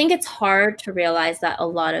to realize that a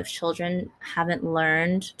lot of children haven't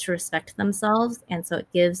learned to respect themselves. And so it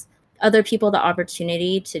gives other people the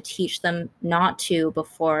opportunity to teach them not to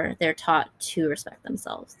before they're taught to respect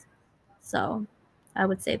themselves. So I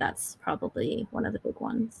would say that's probably one of the big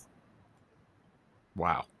ones.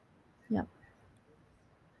 Wow. Yep.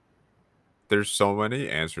 There's so many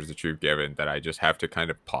answers that you've given that I just have to kind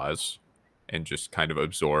of pause and just kind of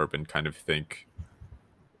absorb and kind of think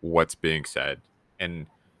what's being said. And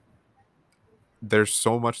there's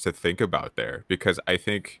so much to think about there because I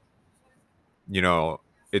think, you know,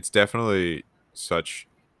 it's definitely such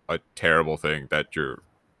a terrible thing that your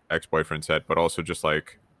ex-boyfriend said, but also just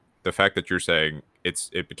like the fact that you're saying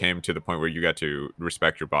it became to the point where you got to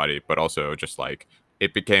respect your body, but also just like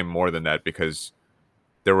it became more than that because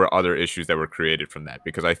there were other issues that were created from that.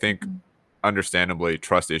 Because I think understandably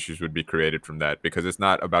trust issues would be created from that because it's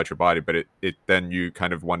not about your body, but it then you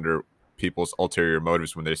kind of wonder people's ulterior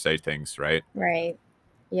motives when they say things, right? Right.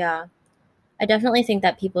 Yeah. I definitely think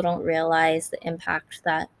that people don't realize the impact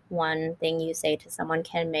that one thing you say to someone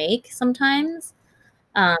can make sometimes.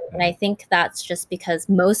 And I think that's just because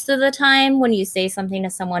most of the time when you say something to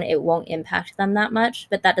someone, it won't impact them that much,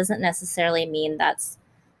 but that doesn't necessarily mean that's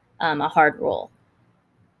a hard rule.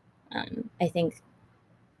 I think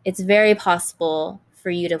it's very possible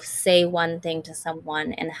for you to say one thing to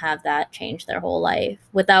someone and have that change their whole life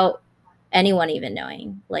without anyone even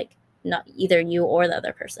knowing, like not either you or the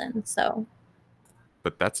other person. So,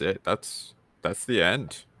 But that's it. That's the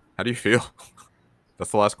end. How do you feel?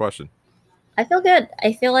 That's the last question. I feel good.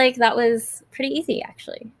 I feel like that was pretty easy,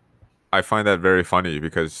 actually. I find that very funny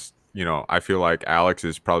because, I feel like Alex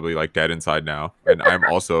is probably like dead inside now, and I'm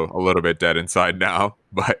also a little bit dead inside now,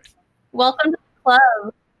 but Welcome to the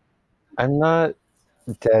club. I'm not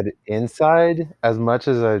dead inside as much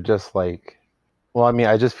as I just like. Well, I mean,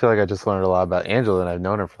 I just feel like I just learned a lot about Angela, and I've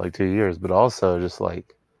known her for like 2 years. But also, just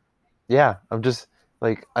like, yeah, I'm just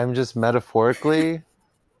metaphorically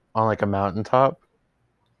on like a mountaintop,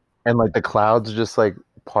 and like the clouds just like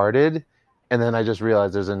parted, and then I just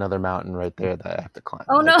realized there's another mountain right there that I have to climb.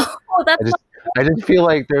 Oh no, Like, that's I just, I just feel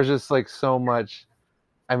like there's just like so much.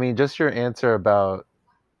 I mean, just your answer about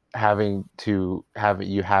having to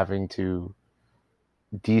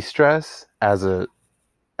de-stress as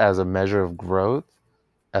a measure of growth,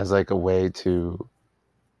 as like a way to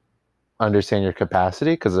understand your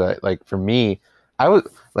capacity. Because like for me, I was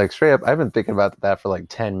like straight up, I've been thinking about that for like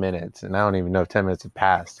 10 minutes, and I don't even know if 10 minutes have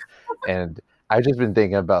passed. And I've just been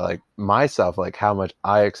thinking about like myself, like how much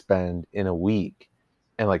I expend in a week,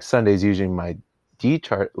 and like Sunday's usually my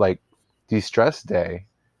de-stress day.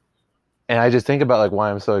 And I just think about like why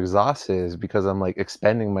I'm so exhausted is because I'm like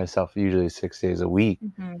expending myself usually 6 days a week.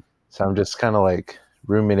 mm-hmm. So I'm just kind of like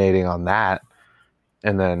ruminating on that.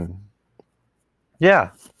 And then, yeah,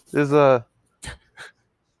 there's a.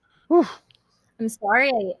 Whew. I'm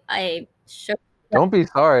sorry I shook. Don't be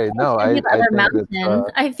sorry. No, I the I other think it's.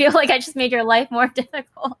 mountain. I feel like I just made your life more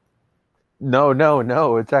difficult.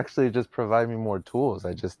 No. It's actually just provide me more tools.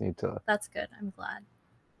 I just need to. That's good. I'm glad.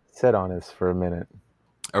 Sit on this for a minute.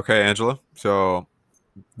 Okay, Angela. So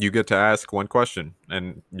you get to ask one question,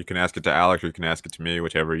 and you can ask it to Alex or you can ask it to me,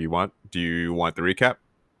 whichever you want. Do you want the recap?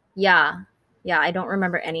 Yeah. I don't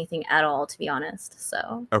remember anything at all, to be honest.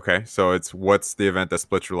 So okay, so it's what's the event that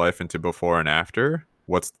splits your life into before and after?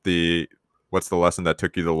 What's the lesson that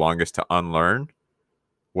took you the longest to unlearn?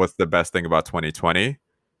 What's the best thing about 2020?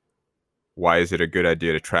 Why is it a good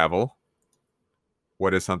idea to travel?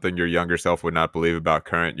 What is something your younger self would not believe about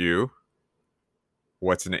current you?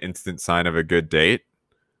 What's an instant sign of a good date?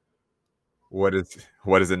 What is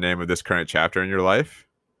the name of this current chapter in your life?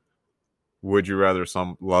 Would you rather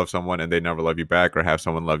love someone and they never love you back, or have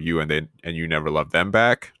someone love you and you never love them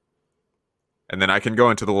back? And then I can go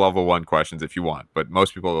into the level 1 questions if you want, but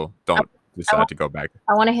most people don't decide to go back.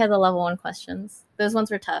 I want to hear the level 1 questions. Those ones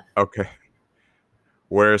were tough. Okay.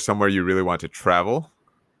 Where is somewhere you really want to travel?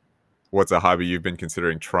 What's a hobby you've been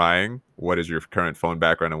considering trying? What is your current phone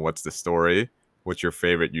background and what's the story? What's your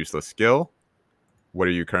favorite useless skill? What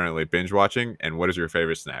are you currently binge watching? And what is your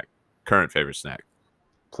favorite snack? Current favorite snack?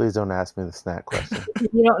 Please don't ask me the snack question.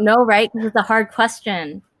 You don't know, right? Because it's a hard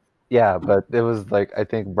question. Yeah, but it was like, I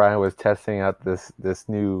think Brian was testing out this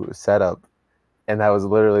new setup, and that was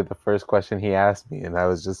literally the first question he asked me, and I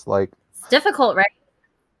was just like, it's difficult, right?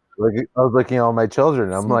 Like, I was looking at all my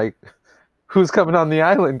children. I'm like, who's coming on the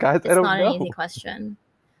island, guys? I don't know. It's not an easy question.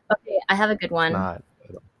 Okay, I have a good one. It's not.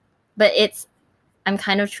 But I'm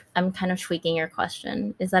kind of tweaking your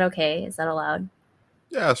question. Is that okay? Is that allowed?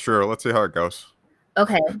 Yeah, sure. Let's see how it goes.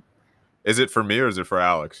 Okay. Is it for me or is it for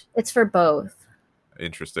Alex? It's for both.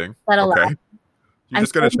 Interesting. That allowed. Okay. You're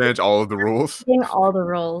just going to change all of the rules? All the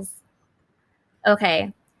rules.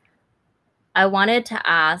 Okay. I wanted to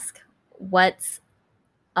ask, what's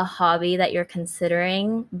a hobby that you're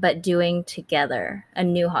considering but doing together? A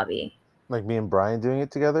new hobby. Like me and Brian doing it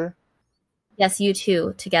together? Yes, you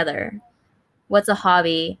two together. What's a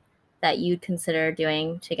hobby that you'd consider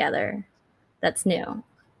doing together that's new?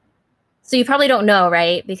 So you probably don't know,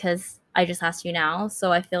 right? Because I just asked you now.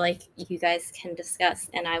 So I feel like you guys can discuss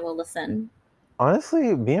and I will listen.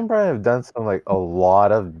 Honestly, me and Brian have done a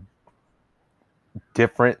lot of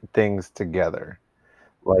different things together.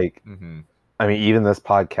 Like, I mean, even this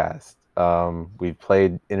podcast, we've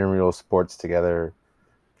played intramural sports together.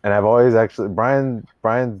 And I've always actually, Brian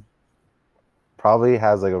probably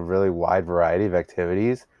has like a really wide variety of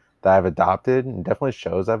activities that I've adopted, and definitely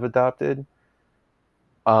shows I've adopted.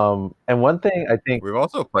 And one thing I think we've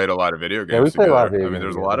also played a lot of video games. Yeah, we play together. a lot of video games.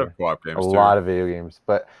 There's together. A lot of co-op games. A lot of video games,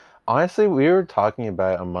 but honestly, we were talking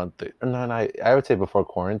about a month. I would say before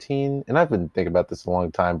quarantine, and I've been thinking about this a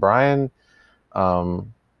long time. Brian,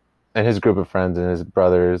 and his group of friends and his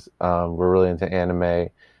brothers were really into anime.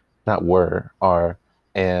 Are,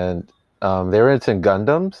 and they were into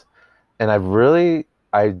Gundams, and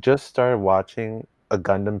I just started watching a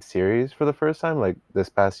Gundam series for the first time, like this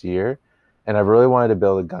past year, and I really wanted to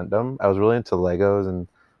build a Gundam. I was really into Legos and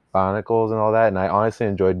Bionicles and all that, and I honestly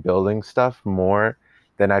enjoyed building stuff more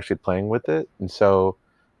than actually playing with it. And so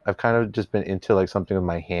I've kind of just been into like something with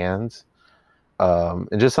my hands,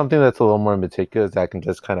 and just something that's a little more meticulous that I can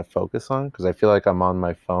just kind of focus on, because I feel like I'm on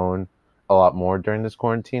my phone a lot more during this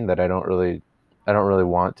quarantine that I don't really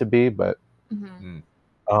want to be, but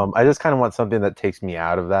I just kind of want something that takes me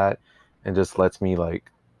out of that and just lets me like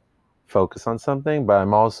focus on something. But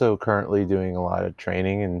I'm also currently doing a lot of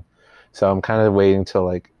training, and so I'm kind of waiting till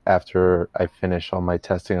like after I finish all my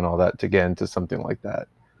testing and all that to get into something like that.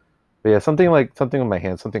 But yeah, something with my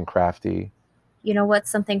hands, something crafty. You know what's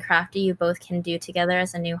something crafty you both can do together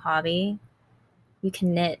as a new hobby? You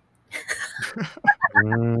can knit.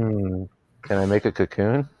 Can I make a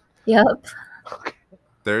cocoon? Yep. Okay.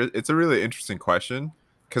 It's a really interesting question,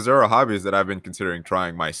 because there are hobbies that I've been considering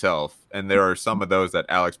trying myself, and there are some of those that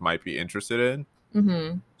Alex might be interested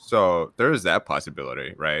in. So there is that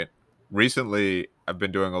possibility, right? Recently, I've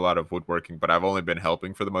been doing a lot of woodworking, but I've only been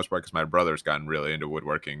helping for the most part because my brother's gotten really into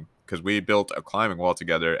woodworking, because we built a climbing wall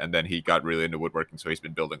together, and then he got really into woodworking, so he's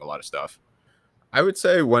been building a lot of stuff. I would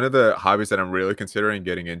say one of the hobbies that I'm really considering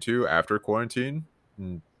getting into after quarantine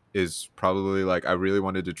is probably like, I really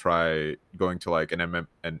wanted to try going to like an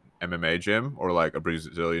MMA gym or like a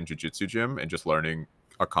Brazilian jiu-jitsu gym and just learning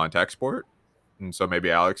a contact sport. And so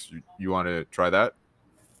maybe Alex, you want to try that?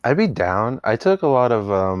 I'd be down. I took a lot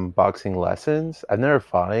of boxing lessons. I've never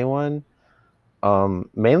fought anyone.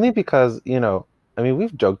 Mainly because, I mean,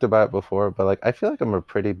 we've joked about it before, but like I feel like I'm a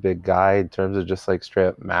pretty big guy in terms of just like straight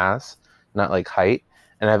up mass, not like height.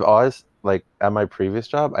 And I've always like at my previous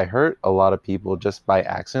job, I hurt a lot of people just by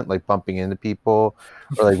accident, like bumping into people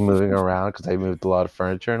or like moving around because I moved a lot of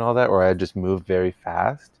furniture and all that, or I just moved very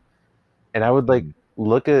fast. And I would like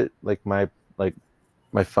look at like my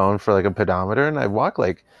phone for like a pedometer, and I walk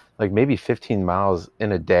like maybe 15 miles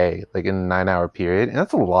in a day, like in a 9 hour period, and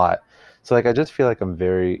that's a lot. So like I just feel like I'm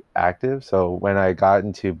very active. So when I got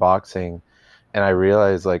into boxing and I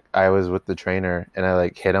realized like I was with the trainer and I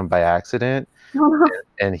like hit him by accident,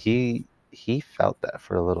 and he felt that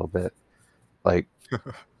for a little bit. Like,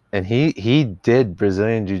 and he did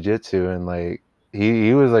Brazilian jiu-jitsu, and like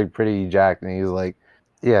he was like pretty jacked, and he was like,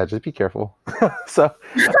 yeah, just be careful. So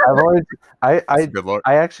I've always I That's a I good look.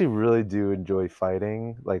 I actually really do enjoy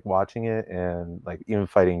fighting, like watching it, and like even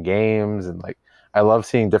fighting games, and like I love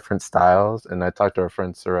seeing different styles. And I talked to our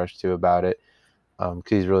friend Suresh too about it, because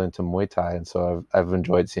he's really into Muay Thai, and so I've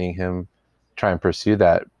enjoyed seeing him try and pursue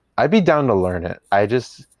that. I'd be down to learn it.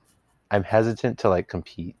 I'm hesitant to like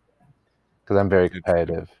compete because I'm very Interesting.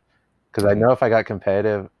 competitive. Because I know if I got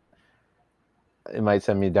competitive, it might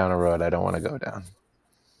send me down a road I don't want to go down.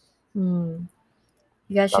 You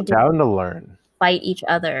guys I'm should down to learn. fight each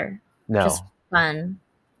other. No. Just fun.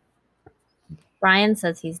 Brian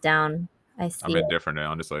says he's down. I see. I'm indifferent,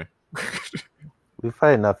 honestly. We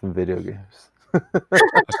fight enough in video games. I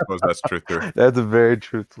suppose that's true too. That's a very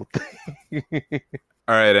truthful thing.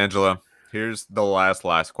 All right, Angela. Here's the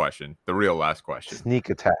last question. The real last question. Sneak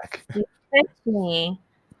attack. You tricked me.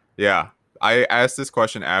 Yeah. I asked this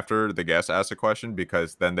question after the guest asked a question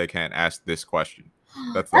because then they can't ask this question.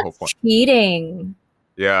 That's the whole point. Cheating.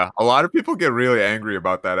 Yeah. A lot of people get really angry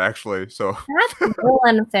about that, actually. So that's real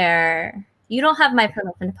unfair. You don't have my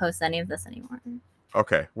permission to post any of this anymore.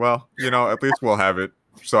 Okay. Well, at least we'll have it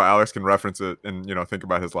so Alex can reference it and, think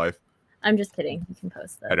about his life. I'm just kidding. You can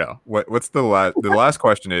post this. I know. What's the last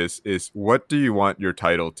question is what do you want your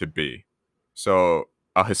title to be? So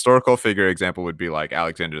a historical figure example would be like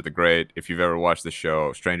Alexander the Great. If you've ever watched the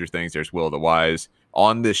show Stranger Things, there's Will the Wise.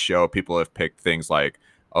 On this show, people have picked things like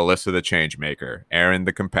Alyssa the Changemaker, Aaron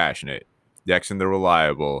the Compassionate, Dexon the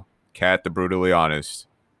Reliable, Kat the Brutally Honest,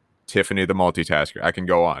 Tiffany the Multitasker. I can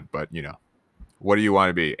go on, but what do you want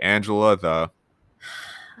to be? Angela the...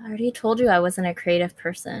 I already told you I wasn't a creative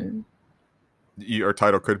person. Your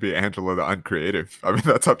title could be Angela the Uncreative. I mean,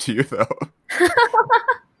 that's up to you, though.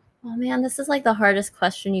 Oh, man, this is like the hardest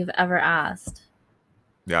question you've ever asked.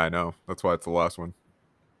 Yeah, I know. That's why it's the last one.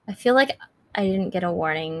 I feel like I didn't get a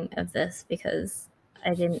warning of this because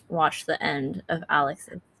I didn't watch the end of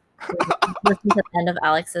Alex's. Listen to the end of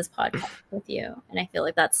Alex's podcast with you, and I feel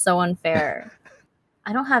like that's so unfair.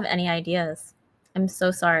 I don't have any ideas. I'm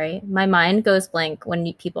so sorry. My mind goes blank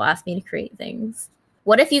when people ask me to create things.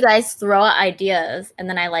 What if you guys throw out ideas and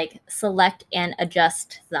then I like select and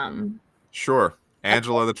adjust them? Sure.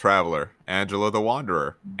 Angela the Traveler, Angela the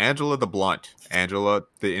Wanderer, Angela the Blunt, Angela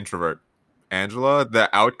the Introvert, Angela the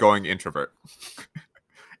Outgoing Introvert,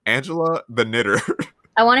 Angela the Knitter.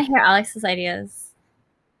 I want to hear Alex's ideas.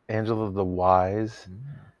 Angela the Wise,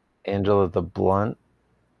 Angela the Blunt,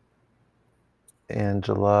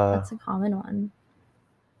 Angela. That's a common one.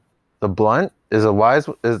 The Blunt is the wise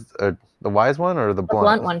one or the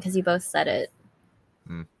blunt one because you both said it.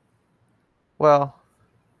 Well,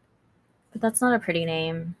 but that's not a pretty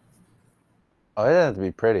name. Oh, it doesn't have to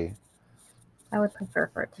be pretty. I would prefer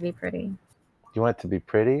for it to be pretty. You want it to be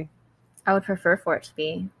pretty? I would prefer for it to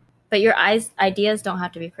be. But your ideas don't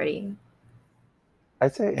have to be pretty.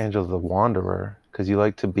 I'd say Angela the Wanderer because you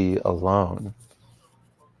like to be alone.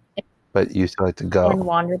 But you still like to go. And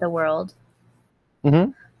wander the world.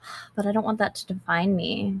 Mm-hmm. But I don't want that to define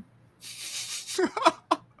me.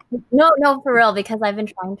 No, for real, because I've been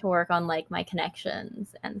trying to work on like my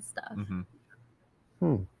connections and stuff.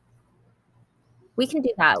 We can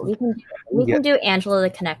do that. We can do Angela the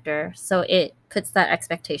Connector, so it puts that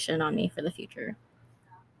expectation on me for the future.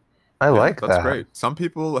 I like that's great. Some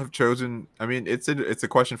people have chosen. I mean, it's a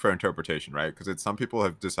question for interpretation, right? Because some people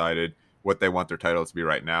have decided what they want their title to be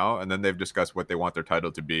right now, and then they've discussed what they want their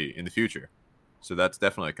title to be in the future. So that's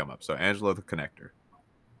definitely come up. So Angela the Connector.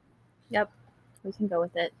 Yep, we can go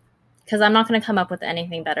with it. Because I'm not going to come up with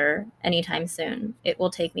anything better anytime soon. It will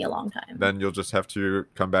take me a long time. Then you'll just have to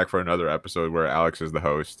come back for another episode where Alex is the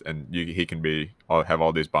host, and he can have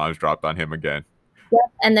all these bombs dropped on him again.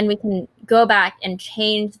 Yep, and then we can go back and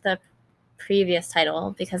change the previous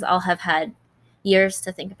title because I'll have had years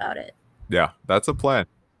to think about it. Yeah, that's a plan.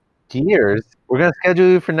 Years? We're gonna schedule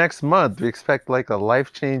you for next month. We expect like a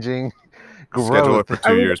life-changing Schedule it growth. for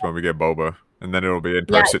 2 years when we get boba, and then it'll be in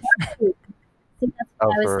Yeah, person. exactly. I think that's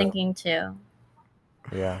what I was thinking too.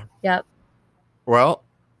 Yeah. Yep. Well,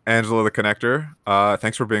 Angela the Connector,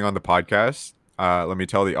 thanks for being on the podcast. Let me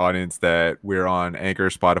tell the audience that we're on Anchor,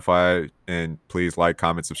 Spotify, and please like,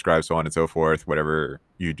 comment, subscribe, so on and so forth, whatever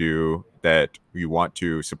you do that you want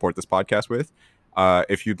to support this podcast with.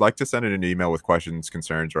 If you'd like to send in an email with questions,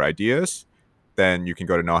 concerns, or ideas, then you can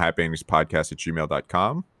go to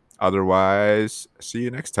nohappyendingspodcast@gmail.com. Otherwise, see you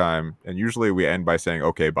next time. And usually we end by saying,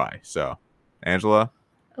 okay, bye. So, Angela.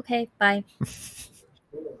 Okay, bye.